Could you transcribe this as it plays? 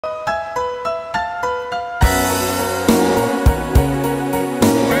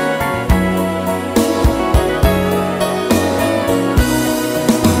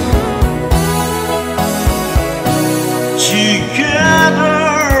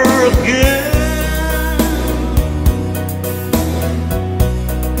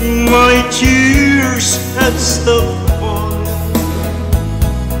that's the point.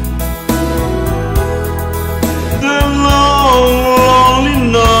 The long, lonely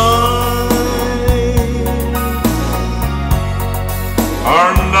nights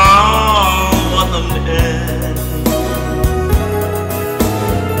are now at an end.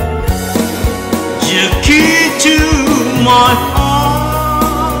 The key to my heart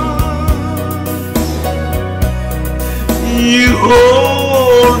you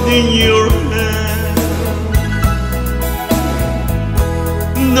hold in your hand.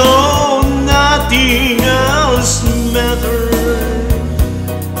 No, nothing else matters.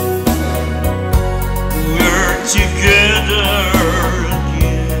 We're together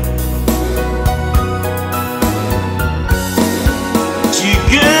again.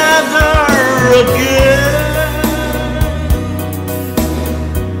 Together again.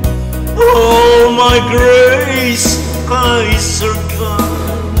 All my gray skies are gone.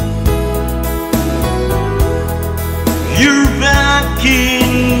 You're back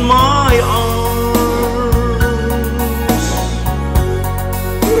in my arms,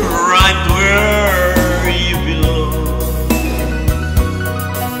 right where you belong.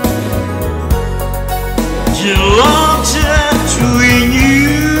 The love between you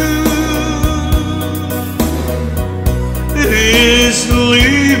is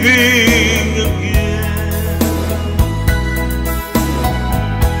living again.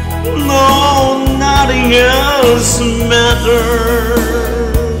 No, nothing else matters.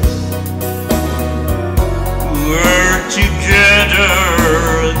 We're together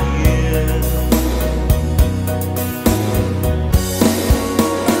again.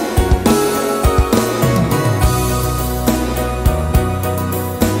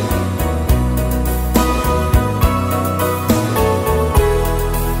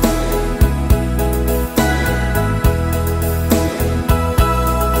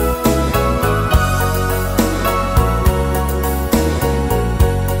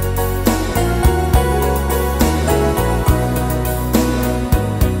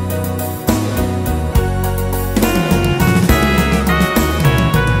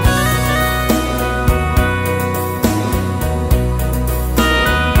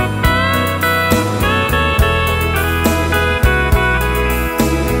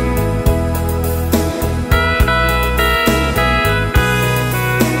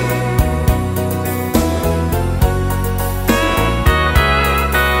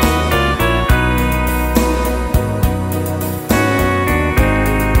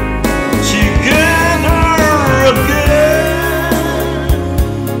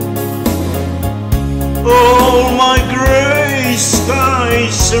 All my gray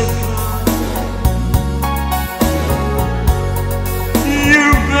skies are gone.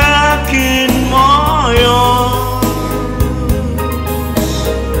 You're back in my arms,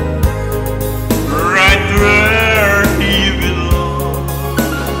 right where you belong.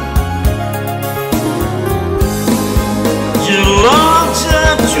 The love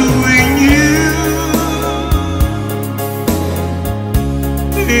between you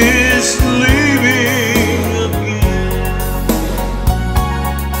is living.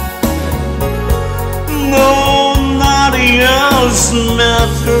 No, nothing else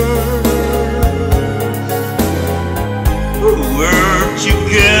matters. We're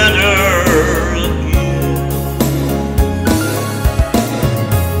together again.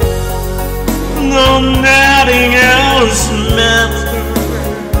 No, nothing else matters.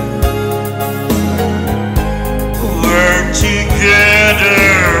 We're together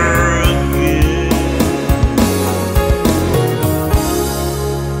again.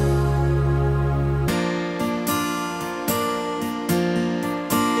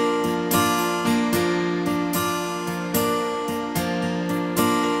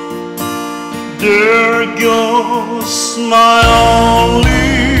 There goes my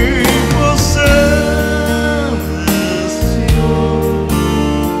only possession.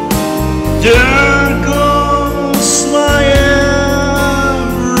 There goes my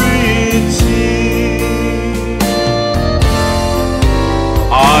everything.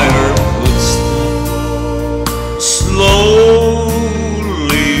 I heard footsteps slowly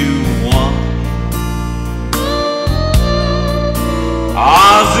walking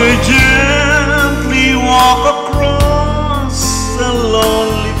as they walk across a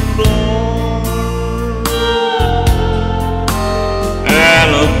lonely floor,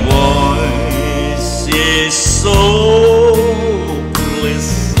 and a boy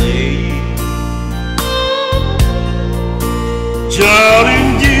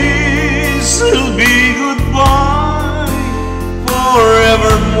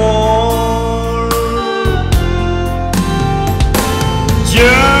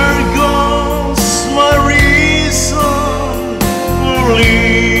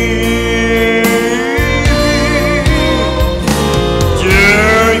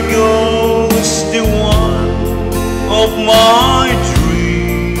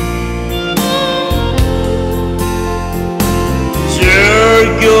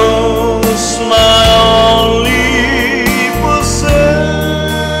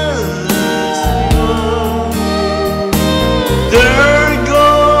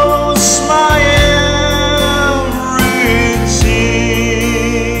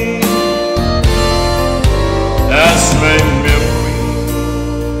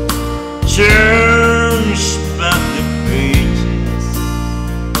turns back the pages.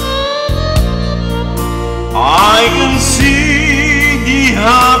 I can see the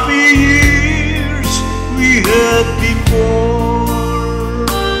happy years we had before.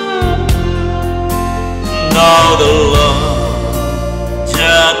 Now the love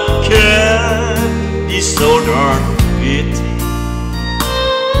that kept this old heart beating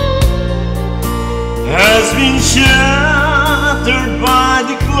has been shattered by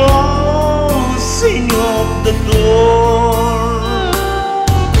the closing of the door.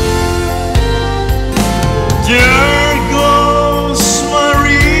 There goes my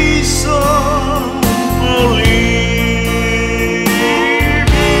reason for living.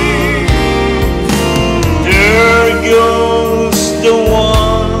 There goes the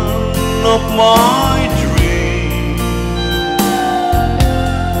one of my dream.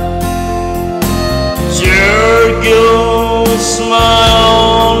 There goes my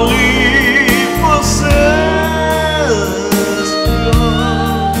only possessed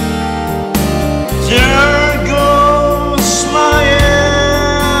love. There goes my everything.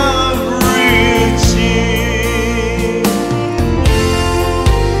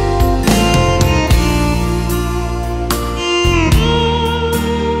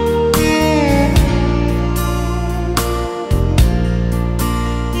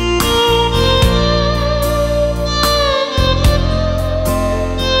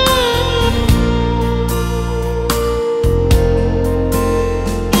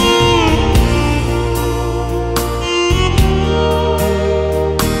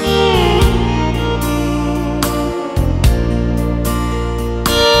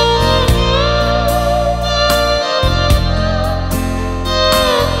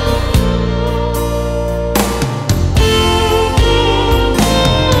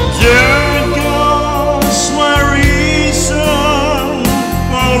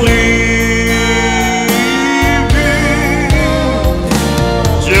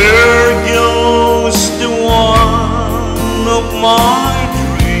 My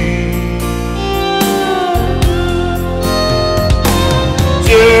dream.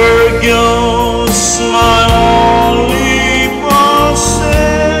 There goes my only possessed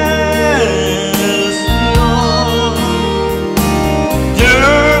love.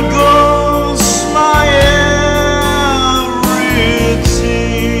 There goes my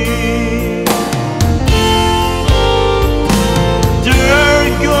everything. There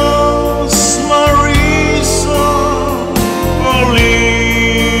goes my reason for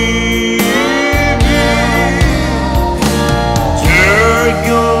living. There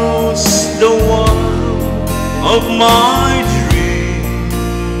goes the one of my